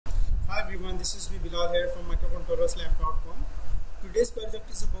everyone, this is me Bilal here from microcontrollerslab.com. Today's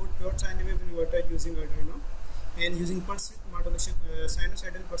project is about pure sine wave inverter using Arduino and using pulse width modulation,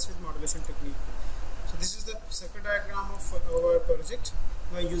 sinusoidal pulse width modulation technique. So this is the circuit diagram of our project.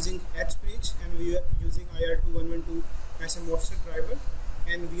 We are using H-bridge and we are using IR2112 as a MOSFET driver,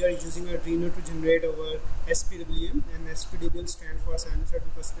 and we are using Arduino to generate our SPWM, and SPWM stands for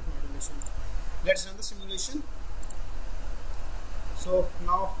sinusoidal pulse width modulation. Let's run the simulation. So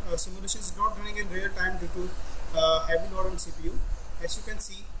now simulation is not running in real time due to heavy load on CPU. As you can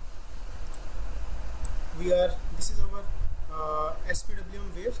see, this is our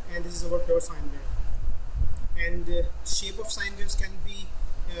SPWM wave and this is our pure sine wave. And shape of sine waves can be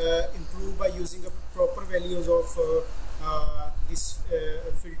improved by using a proper values of this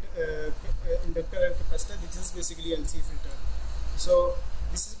filter, inductor and capacitor. This is basically LC filter. So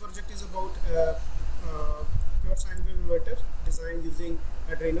this project is about pure sine wave inverter designed using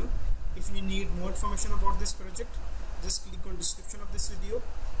Arduino. If you need more information about this project, just click on description of this video,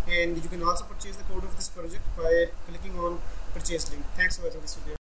 and you can also purchase the code of this project by clicking on purchase link. Thanks for watching this video.